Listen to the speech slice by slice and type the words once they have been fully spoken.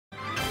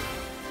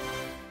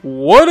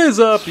What is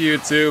up,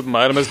 YouTube?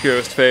 My name is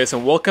Ghostface,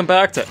 and welcome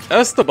back to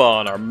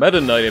Esteban, our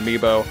Meta Knight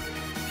amiibo.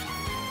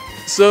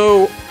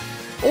 So,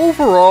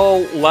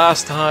 overall,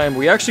 last time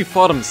we actually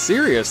fought him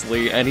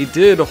seriously, and he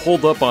did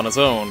hold up on his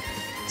own.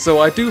 So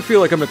I do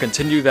feel like I'm gonna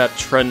continue that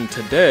trend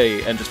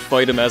today, and just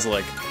fight him as,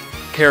 like,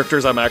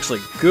 characters I'm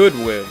actually good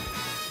with.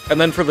 And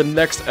then for the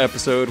next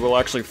episode, we'll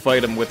actually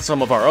fight him with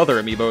some of our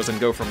other amiibos and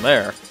go from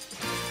there.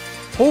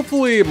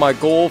 Hopefully, my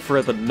goal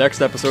for the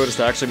next episode is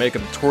to actually make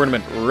him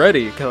tournament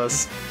ready,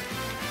 because...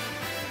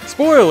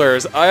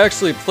 spoilers! I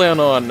actually plan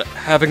on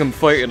having him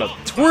fight in a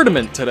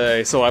tournament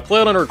today, so I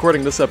plan on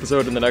recording this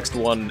episode and the next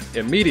one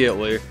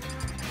immediately.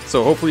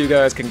 So hopefully you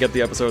guys can get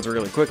the episodes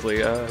really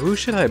quickly. Who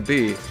should I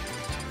be?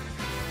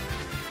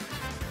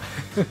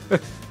 I'm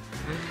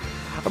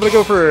gonna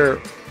go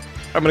for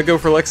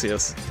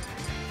Lexius.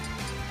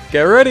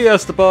 Get ready,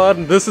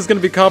 Esteban! This is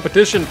gonna be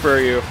competition for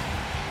you.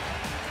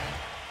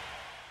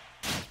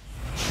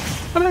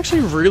 I'm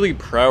actually really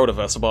proud of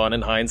Esteban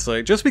in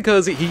hindsight, just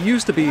because he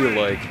used to be,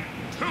 like...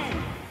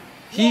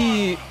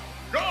 He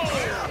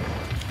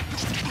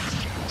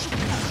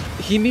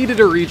needed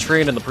to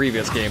retrain in the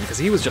previous game, because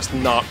he was just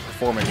not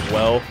performing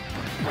well.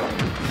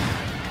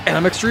 And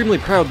I'm extremely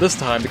proud this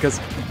time, because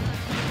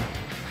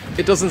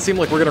it doesn't seem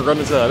like we're gonna run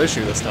into that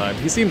issue this time.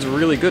 He seems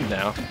really good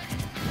now.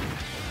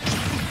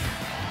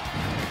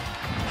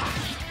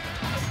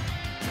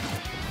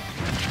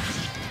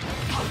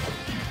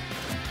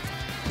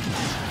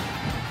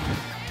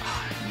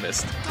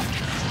 Missed.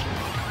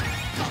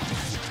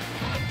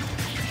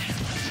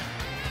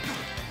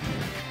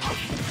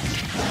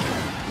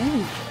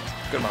 Ooh,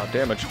 good amount of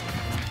damage.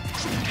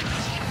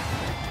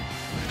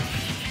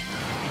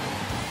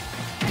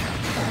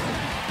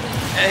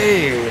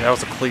 Hey, that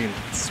was a clean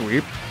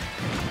sweep.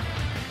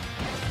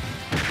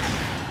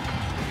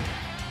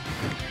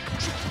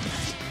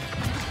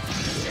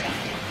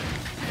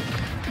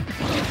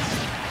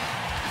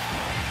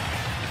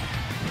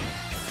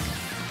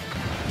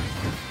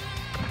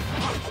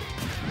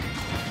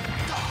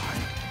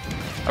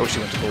 I wish he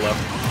went to the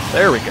left.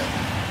 There we go.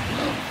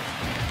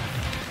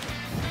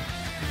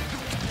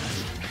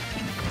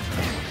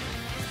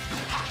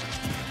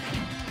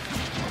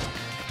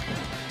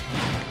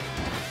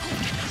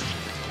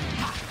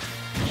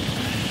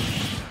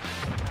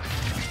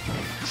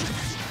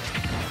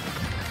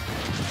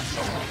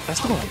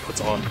 That's the one that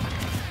puts on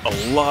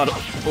a lot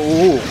of...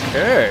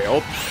 okay.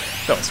 Oh,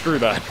 no, screw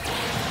that.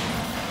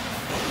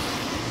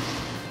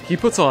 He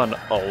puts on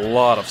a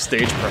lot of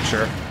stage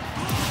pressure.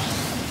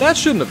 That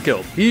shouldn't have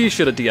killed. He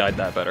should have DI'd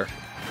that better.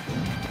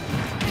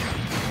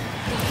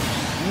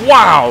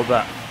 Wow,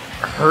 that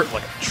hurt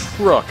like a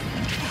truck.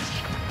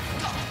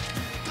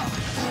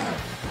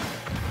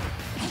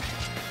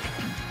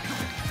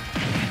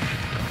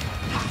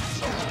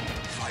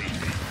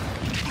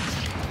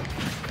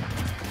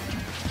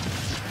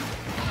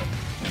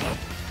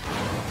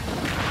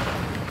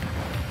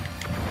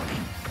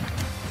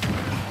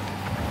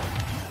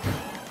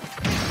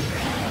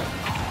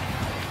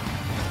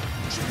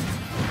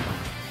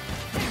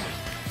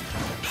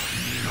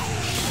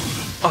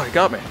 Oh, he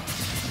got me.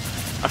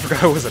 I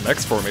forgot it was an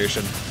X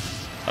formation.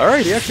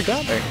 Alright, he actually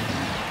got me.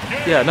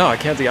 Yeah, no, I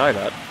can't DI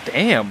that.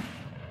 Damn.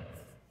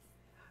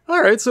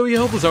 Alright, so he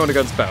held his own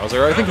against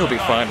Bowser. I think he'll be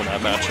fine in that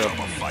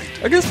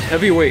matchup. Against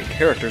heavyweight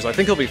characters, I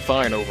think he'll be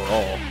fine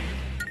overall.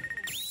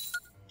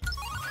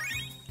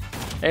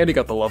 And he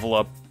got the level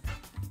up.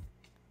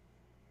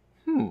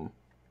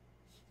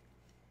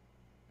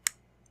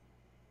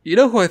 You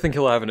know who I think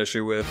he'll have an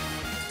issue with?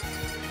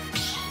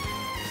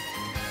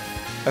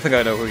 I think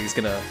I know who he's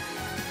gonna...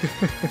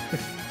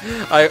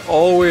 I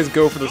always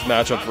go for this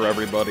matchup for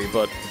everybody,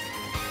 but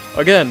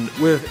again,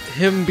 with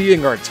him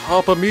being our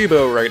top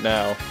amiibo right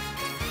now,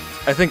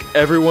 I think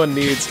everyone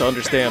needs to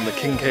understand the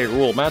King K.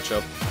 Rool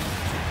matchup.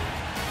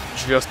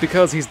 Just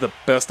because he's the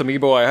best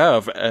amiibo I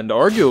have, and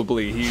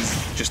arguably he's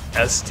just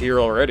S tier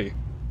already.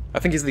 I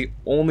think he's the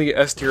only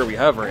S tier we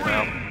have right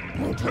now.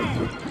 1,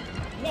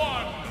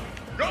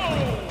 go!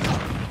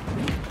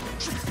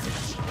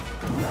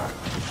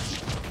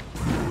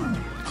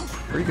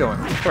 Where are you going?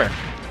 Where?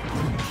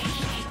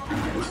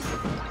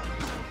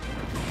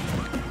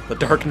 The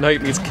Dark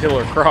Knight meets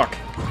Killer Croc.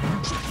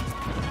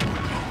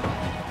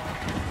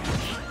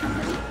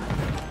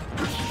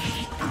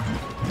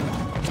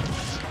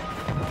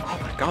 Oh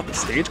my god, the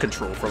stage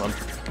control from him.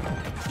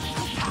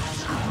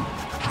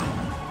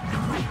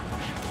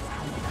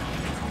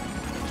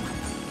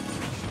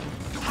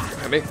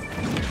 At me.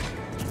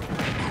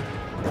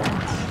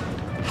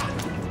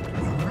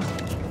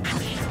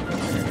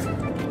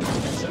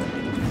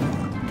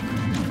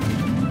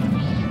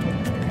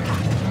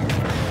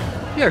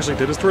 He actually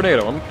did his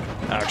tornado. I'm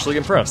actually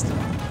impressed.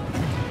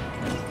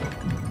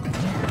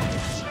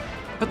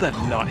 How'd that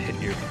not hit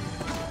you?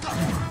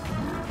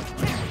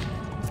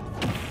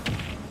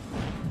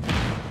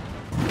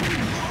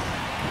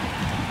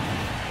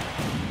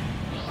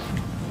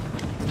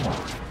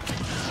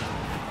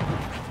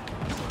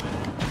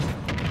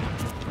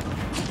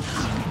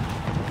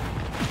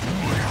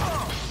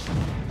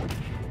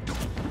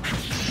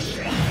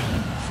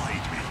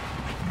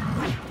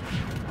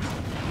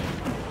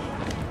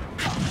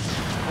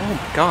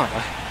 God,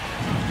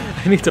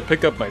 I need to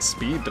pick up my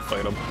speed to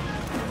fight him.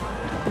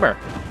 Come here.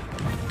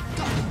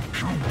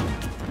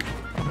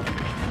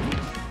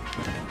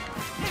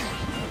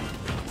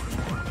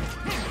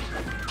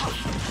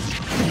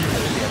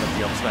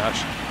 The up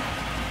smash.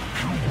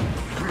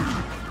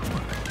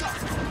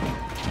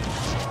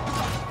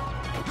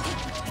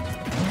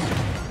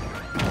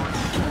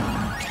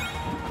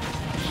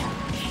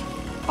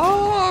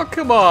 Oh,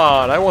 come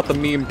on! I want the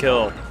meme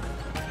kill.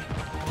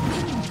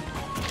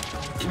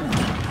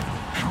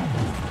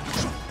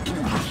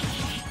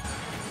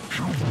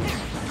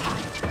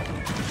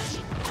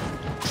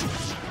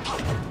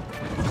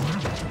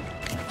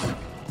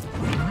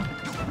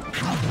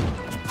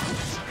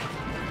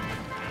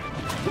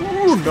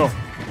 Ooh, no.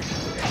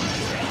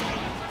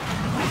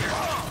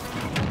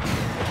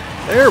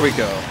 There we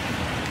go.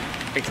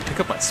 I can pick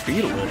up my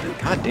speed a little bit.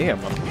 God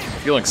damn, I'm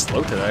feeling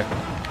slow today.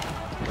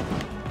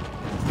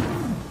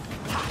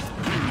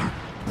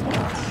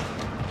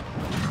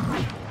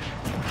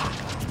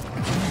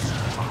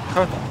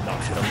 How did that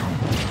not hit him?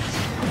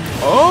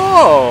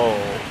 Oh!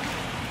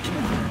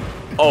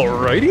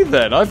 Alrighty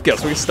then, I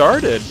guess we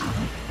started.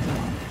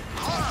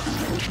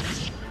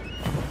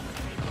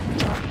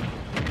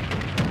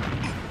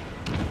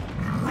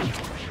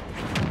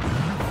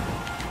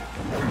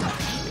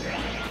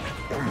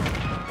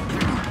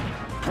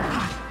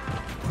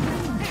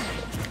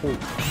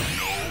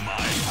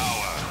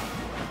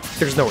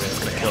 There's no way that's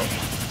gonna kill.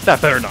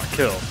 That better not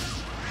kill.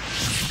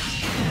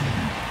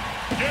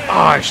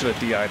 Ah, I should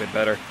have DI'd it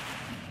better.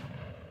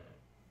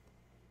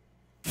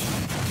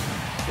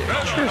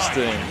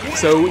 Interesting.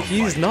 So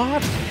he's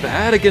not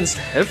bad against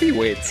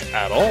heavyweights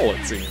at all,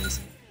 it seems.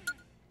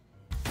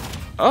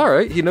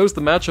 Alright, he knows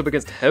the matchup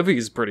against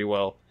heavies pretty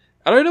well.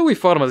 And I know we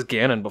fought him as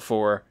Ganon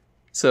before,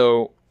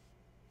 so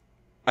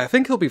I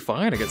think he'll be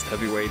fine against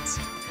heavyweights.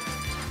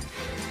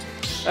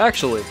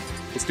 Actually,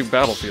 let's do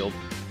Battlefield.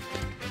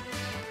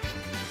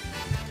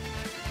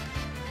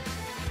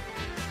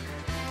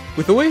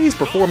 With the way he's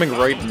performing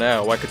right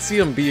now, I could see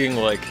him being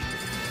like...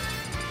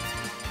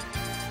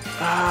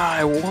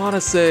 I want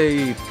to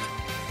say...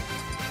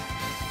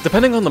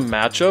 Depending on the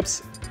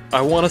matchups, I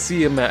want to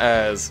see him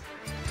as...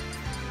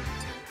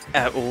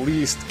 at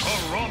least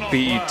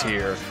B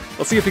tier.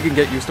 Let's see if he can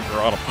get used to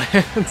Piranha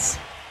Plants.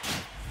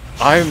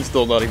 I'm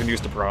still not even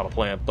used to Piranha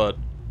Plant, but...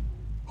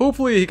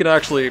 hopefully he can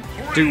actually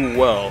do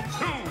well.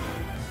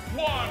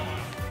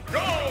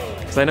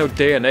 Because I know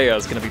Deianea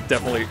is going to be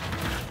definitely...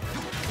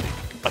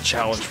 a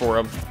challenge for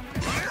him.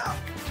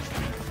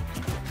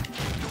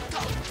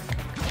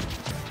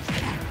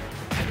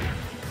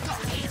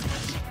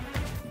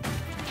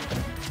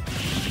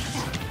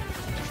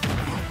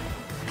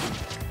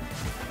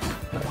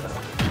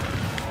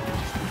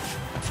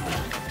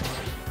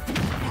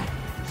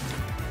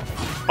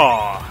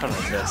 Aw, how did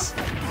I miss?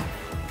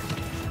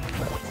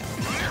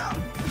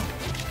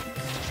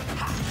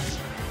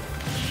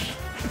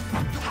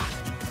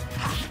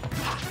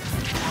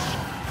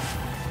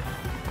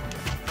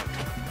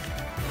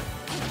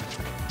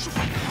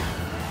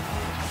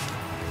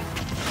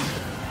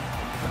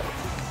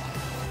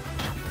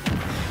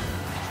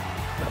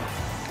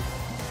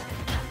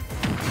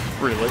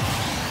 Really?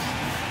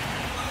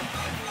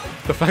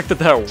 The fact that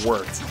that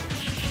worked.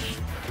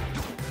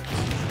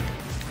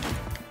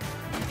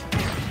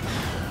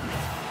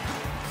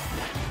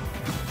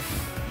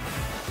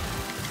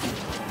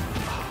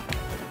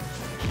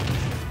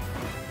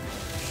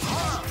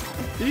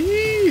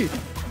 Eee!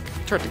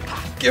 Tried to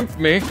gimp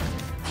me.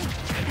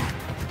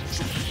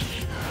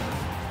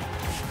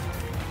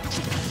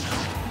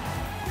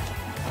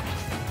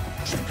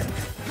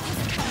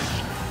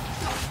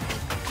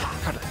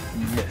 How did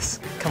I miss?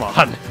 Come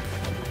on.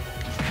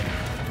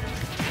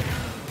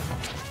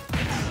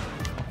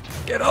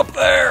 Get up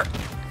there!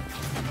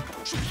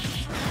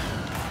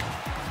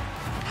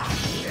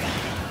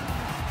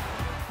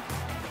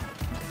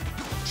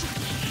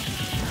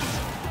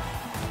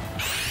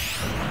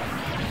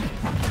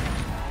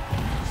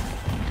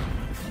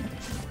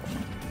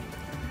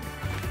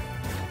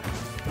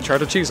 Try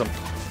to cheese him.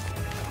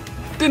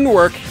 Didn't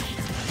work.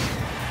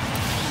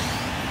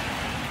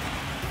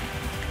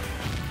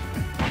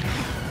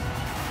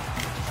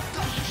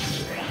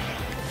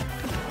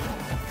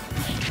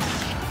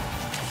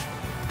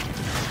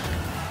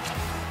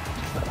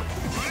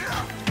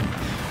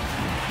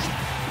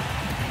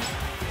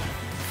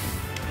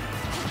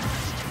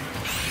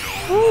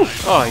 Woo.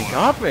 Oh, he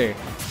got me.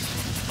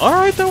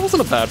 Alright, that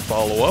wasn't a bad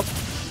follow-up.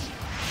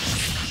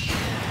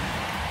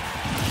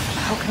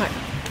 How can I...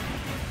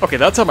 Okay,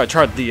 that time I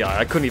tried DI.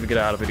 I couldn't even get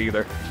out of it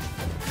either.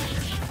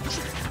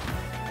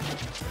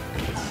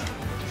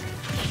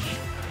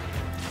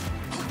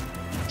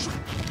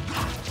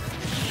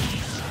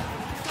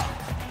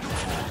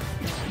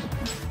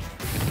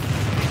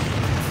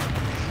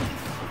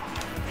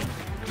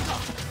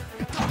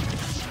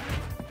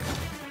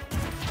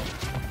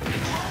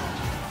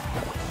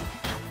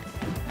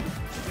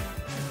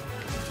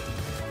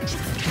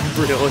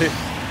 Really?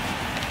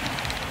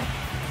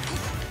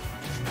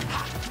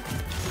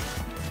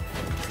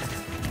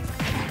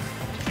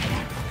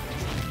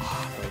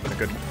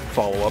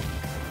 follow-up.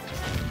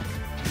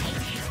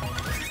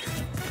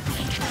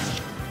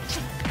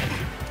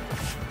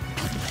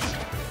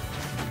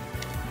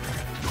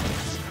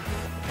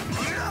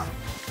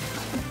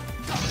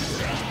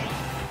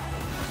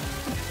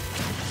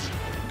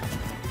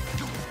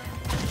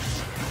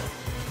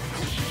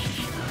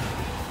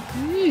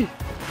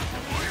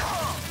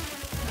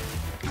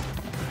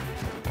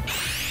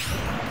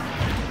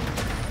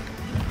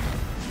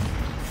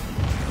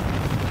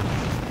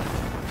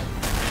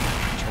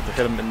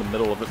 Hit him in the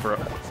middle of it for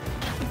a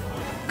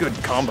good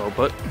combo,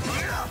 but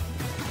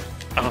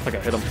I don't think I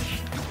hit him.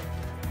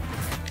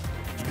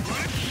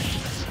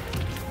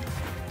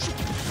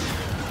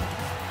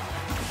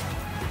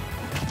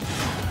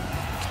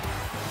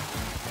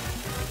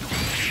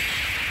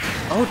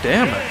 Oh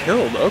damn, I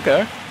killed,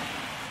 okay.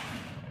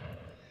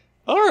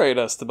 Alright,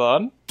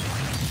 Esteban.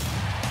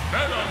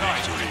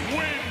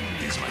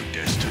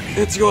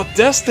 It's your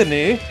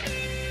destiny!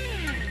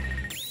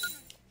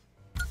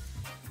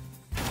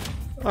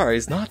 Alright,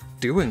 he's not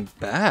doing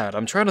bad.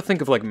 I'm trying to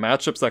think of like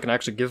matchups that can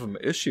actually give him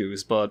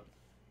issues, but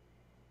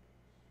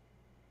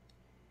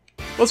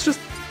let's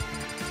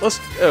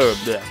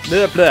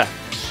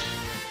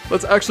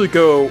actually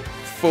go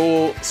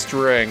full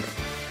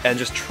strength and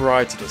just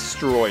try to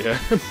destroy him.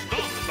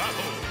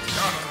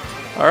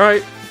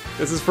 Alright,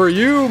 this is for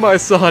you, my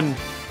son!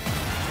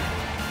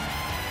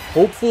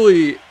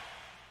 Hopefully...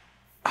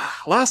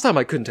 last time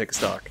I couldn't take a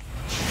stock.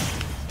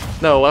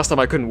 No, last time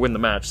I couldn't win the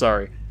match,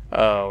 sorry.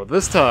 Oh,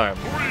 this time.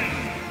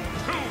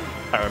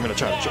 Alright, I'm gonna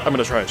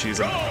try to cheese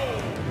him.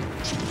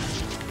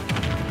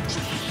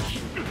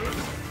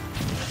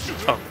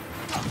 Oh.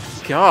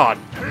 God.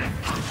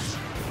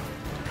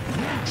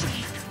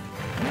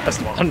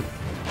 Esteban.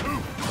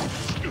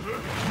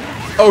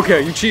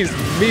 Okay, you cheesed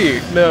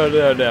me. No,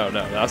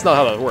 that's not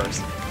how that works.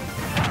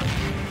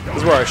 This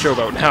is where I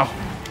showboat now.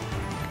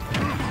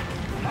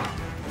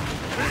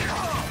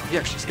 He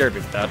actually scared me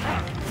with that.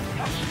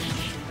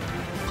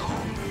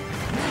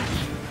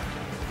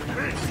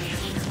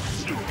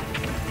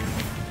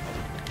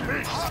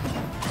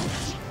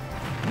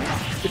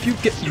 If you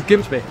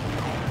gimped me.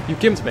 You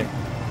gimped me.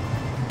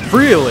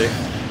 Really?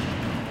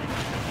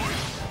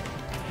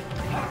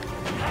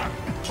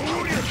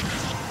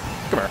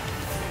 Come here.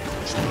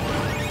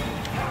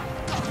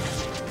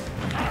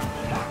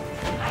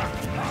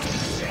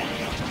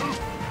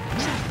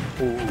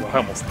 Ooh, I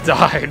almost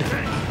died.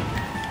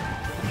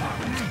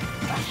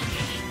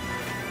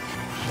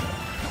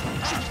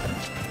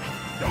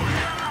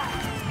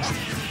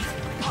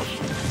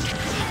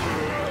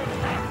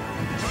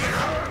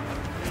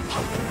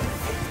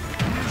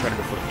 Trying to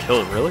go for the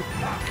kill, really?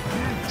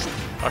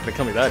 Not gonna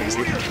kill me that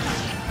easy.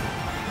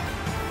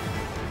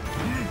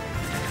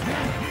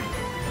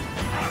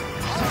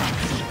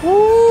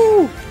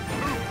 Woo!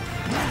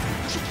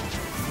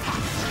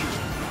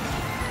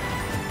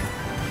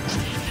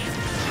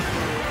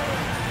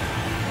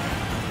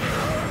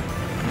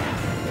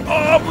 Oh,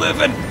 I'm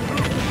living!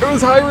 It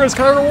was high risk,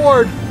 high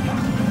reward!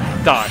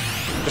 Die.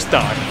 Just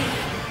die.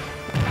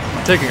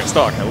 I'm taking a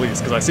stock, at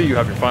least, because I see you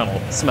have your final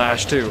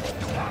smash, too.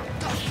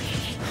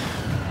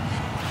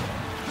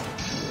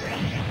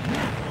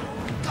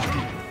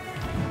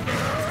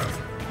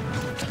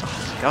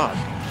 Oh, God.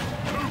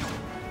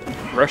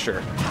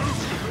 Pressure.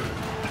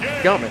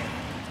 Got me.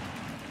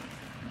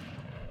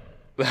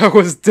 That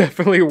was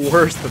definitely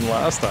worse than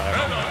last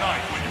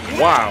time.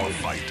 Wow.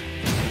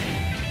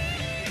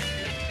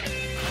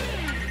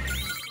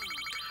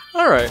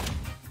 Alright.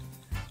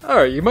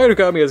 Alright, you might have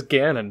got me as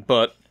Ganon,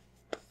 but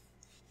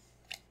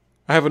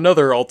I have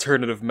another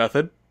alternative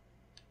method.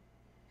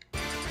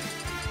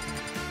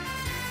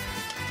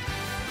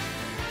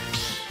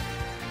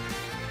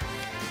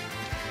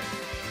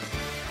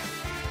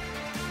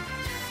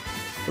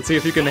 Let's see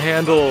if you can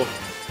handle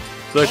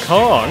the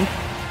Kong.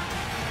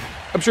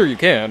 I'm sure you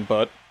can,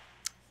 but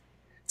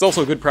it's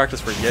also good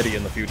practice for Yeti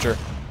in the future.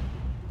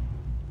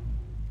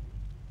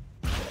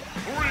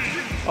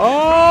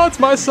 Oh, it's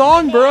my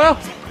song, bro!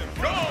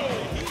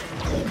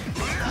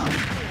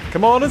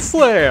 Come on and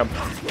slam!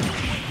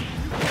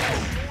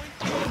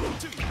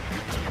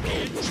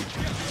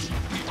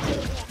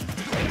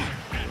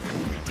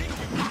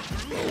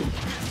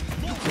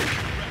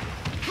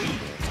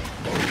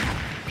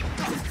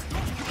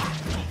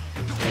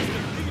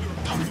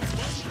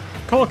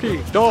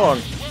 Conky, dog!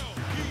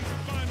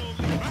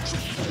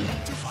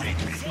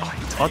 Oh,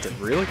 he taunted,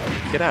 really?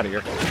 Get out of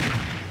here.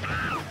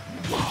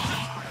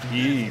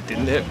 He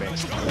didn't hit me.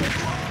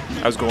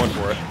 I was going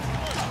for it.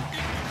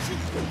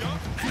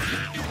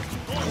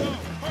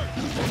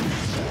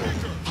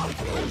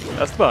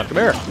 Esteban, come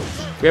here.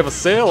 We have a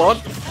sale on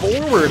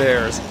forward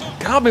airs.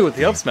 Got me with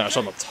the up smash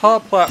on the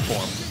top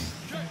platform.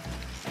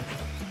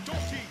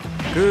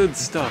 Good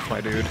stuff,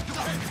 my dude.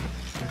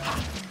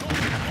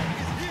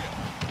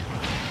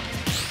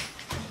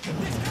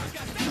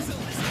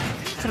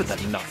 How did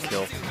that not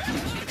kill?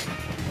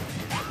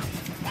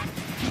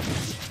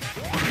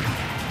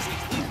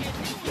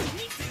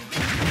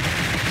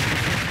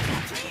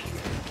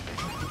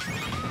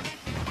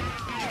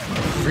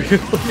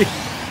 Really?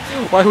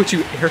 Why would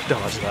you air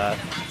dodge that?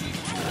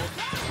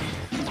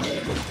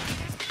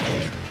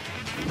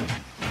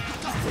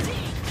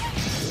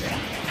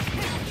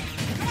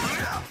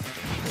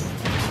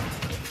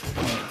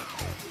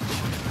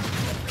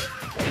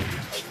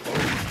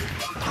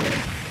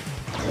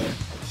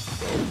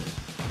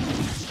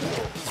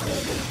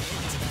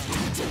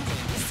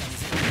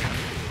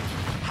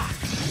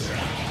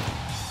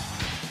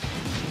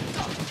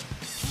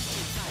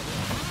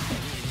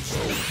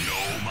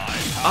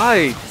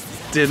 I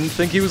didn't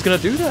think he was gonna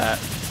do that.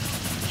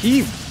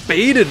 He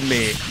baited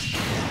me.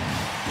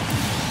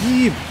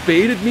 He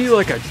baited me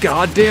like a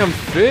goddamn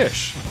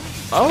fish.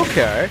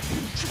 Okay. I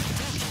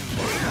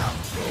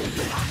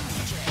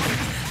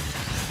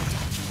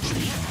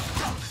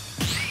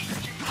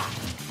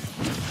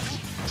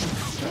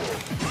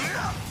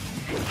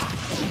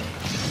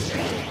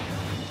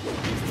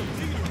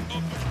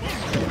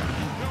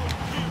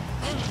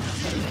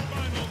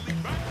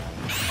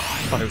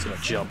thought he was gonna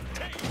jump.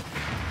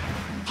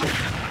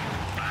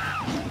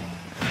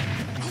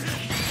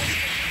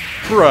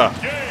 Bruh.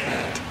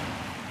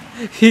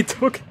 He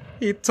took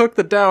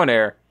the down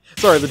air.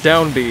 Sorry, the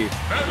down B.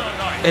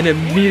 And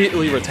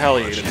immediately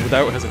retaliated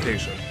without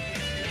hesitation.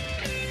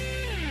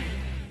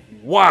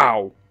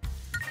 Wow.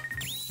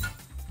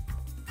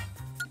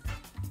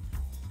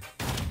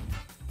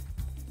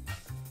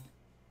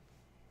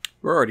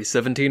 We're already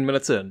 17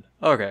 minutes in.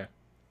 Okay.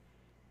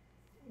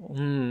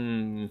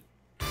 I'm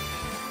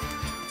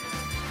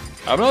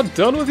not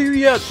done with you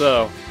yet,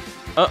 though.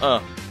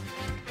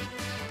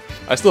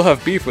 I still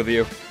have beef with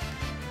you.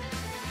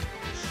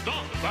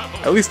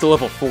 At least to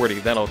level 40,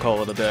 then I'll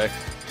call it a day.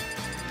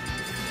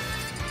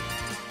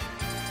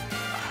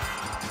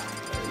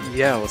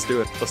 Yeah, let's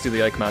do it. Let's do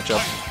the Ike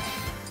matchup.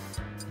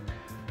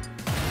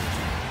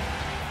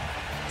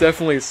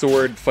 Definitely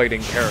sword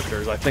fighting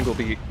characters I think will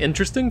be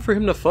interesting for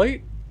him to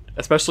fight.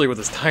 Especially with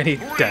his tiny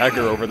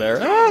dagger over there.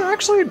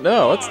 Actually,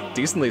 no, it's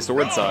decently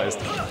sword-sized.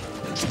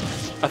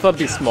 I thought it'd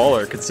be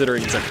smaller,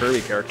 considering he's a Kirby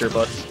character,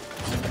 but...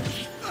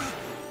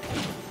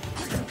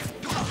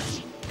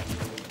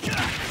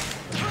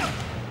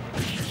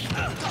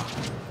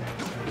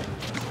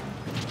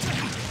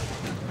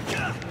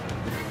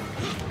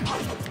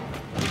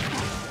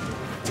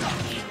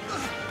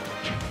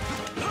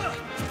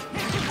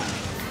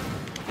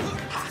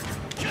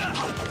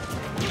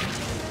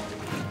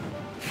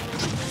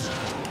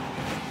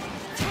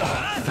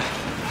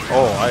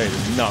 Oh, I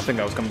did not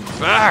think I was coming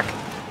back!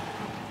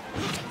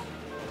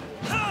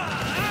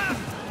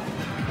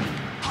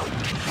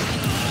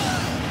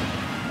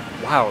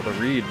 Wow, the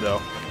read,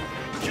 though.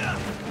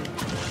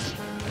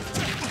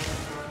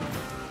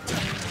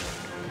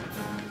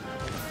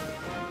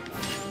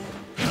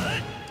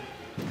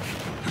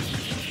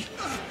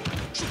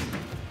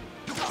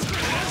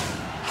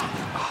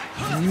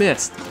 Oh, I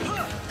missed.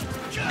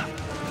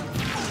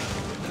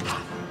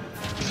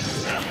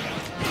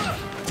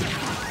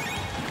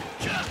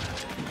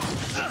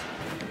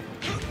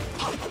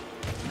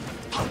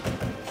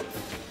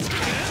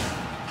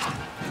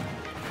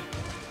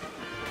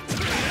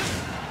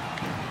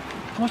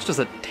 How much does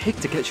it take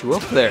to get you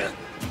up there?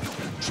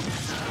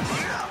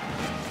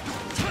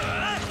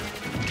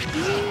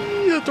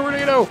 The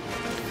tornado!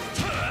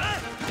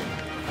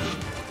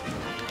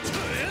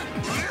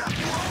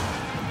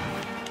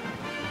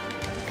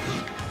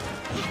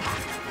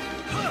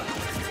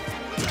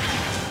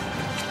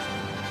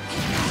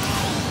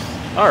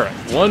 Alright,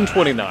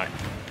 129.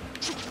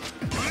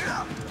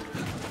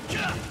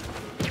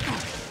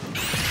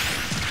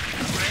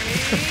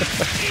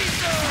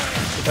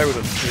 That was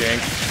a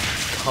jank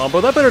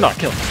combo. That better not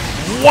kill.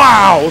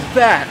 Wow,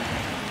 that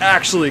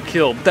actually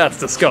killed. That's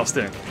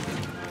disgusting.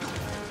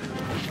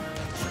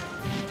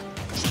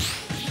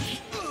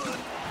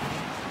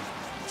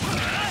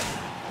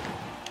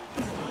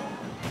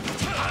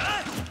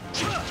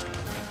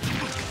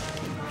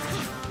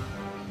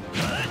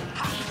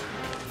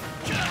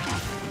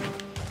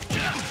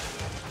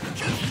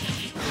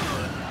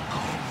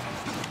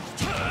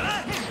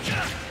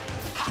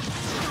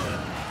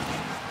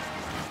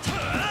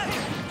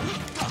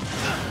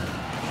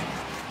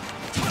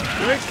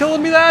 You ain't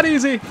killing me that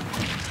easy!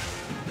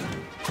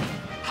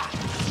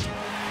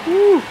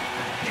 Woo!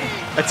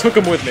 I took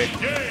him with me.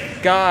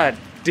 God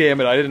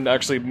damn it, I didn't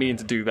actually mean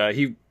to do that.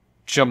 He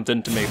jumped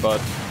into me, but...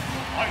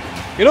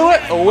 You know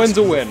what? A win's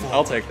a win.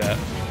 I'll take that.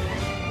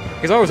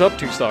 Because I was up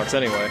 2 stocks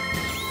anyway.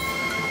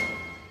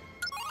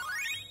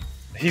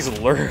 He's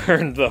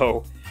learned,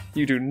 though.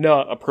 You do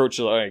not approach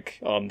Ike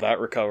on that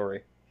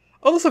recovery.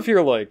 Unless if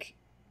you're like...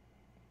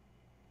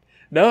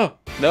 No,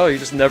 you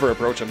just never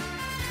approach him.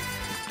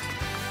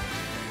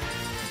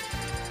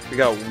 We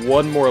got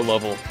one more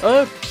level.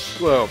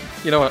 Well,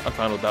 you know what? I'm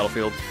fine with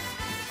Battlefield.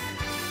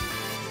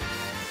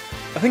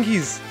 I think he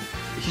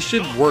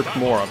should work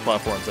more on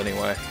platforms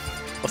anyway.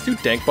 Let's do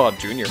Dankbot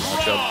Jr.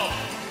 matchup.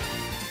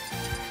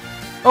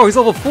 Oh, he's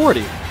level 40!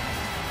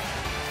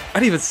 I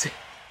didn't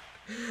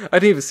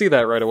even see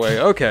that right away.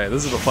 Okay,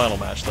 this is the final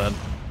match then.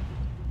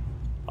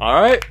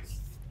 Alright.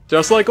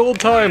 Just like old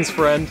times,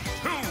 friend.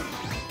 2,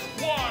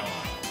 1,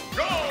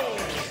 go!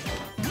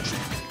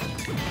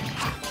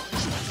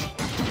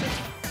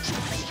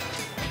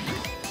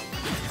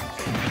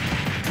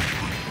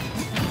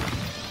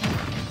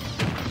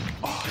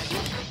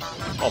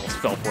 Almost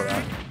fell for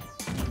that.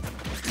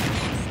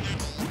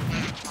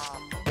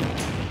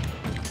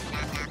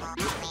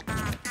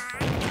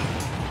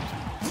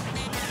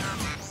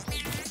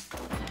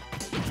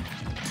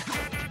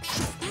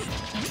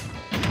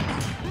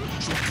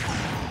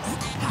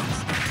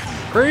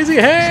 Crazy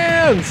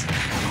hands!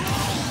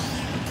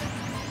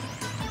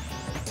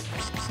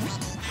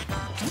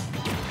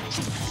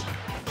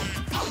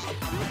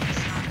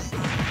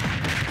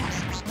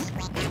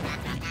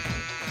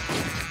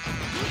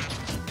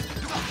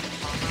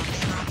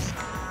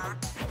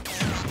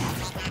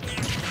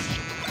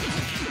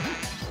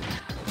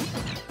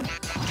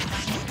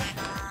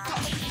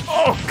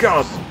 Oh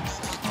god!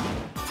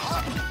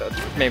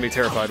 That made me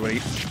terrified when he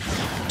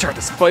tried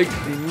to spike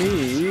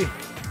me.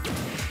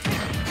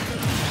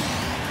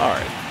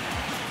 Alright.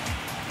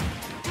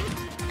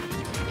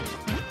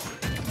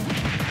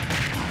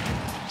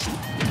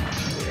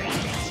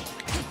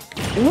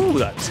 Ooh,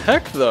 that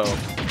tech though.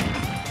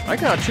 I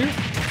got you.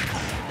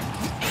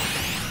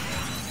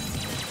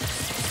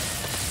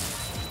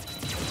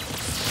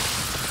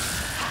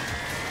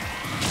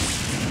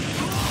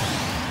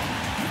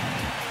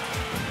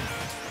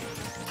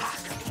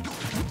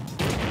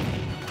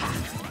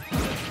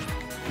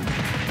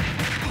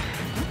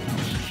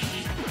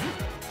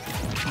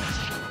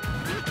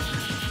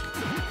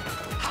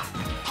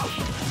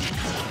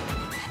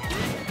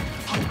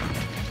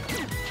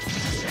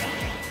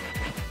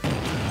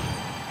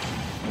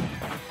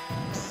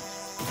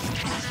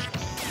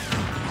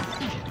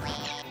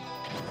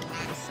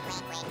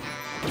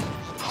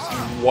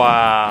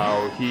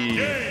 Wow,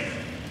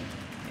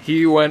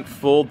 he went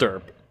full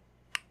derp.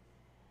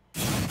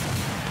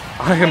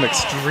 I am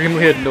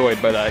extremely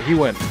annoyed by that. He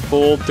went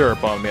full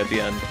derp on me at the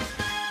end.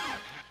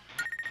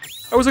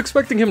 I was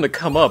expecting him to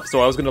come up,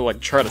 so I was gonna like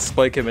try to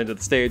spike him into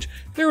the stage.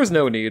 There was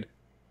no need.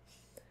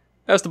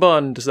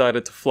 Esteban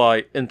decided to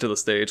fly into the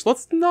stage.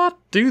 Let's not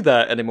do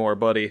that anymore,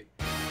 buddy.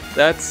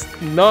 That's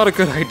not a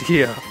good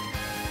idea.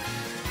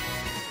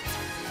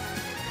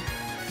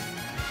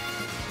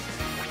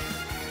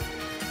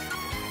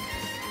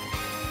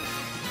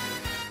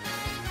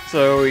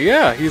 So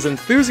yeah, he's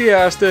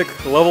enthusiastic,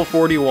 level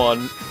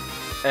 41,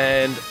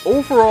 and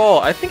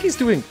overall, I think he's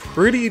doing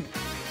pretty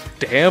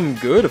damn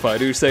good, if I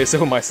do say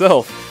so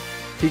myself.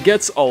 He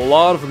gets a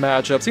lot of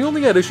matchups. He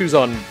only had issues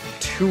on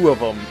 2 of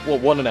them, well,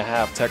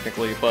 1.5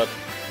 technically, but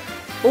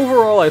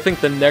overall, I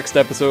think the next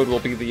episode will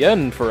be the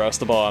end for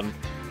Esteban,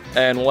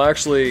 and we'll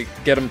actually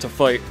get him to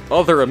fight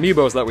other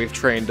amiibos that we've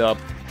trained up,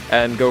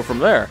 and go from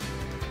there.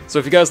 So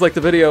if you guys liked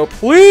the video,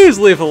 please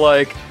leave a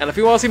like, and if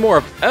you want to see more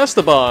of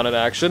Esteban in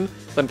action,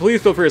 then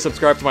please feel free to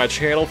subscribe to my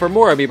channel for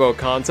more amiibo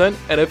content,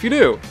 and if you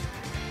do,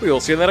 we will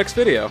see you in the next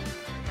video.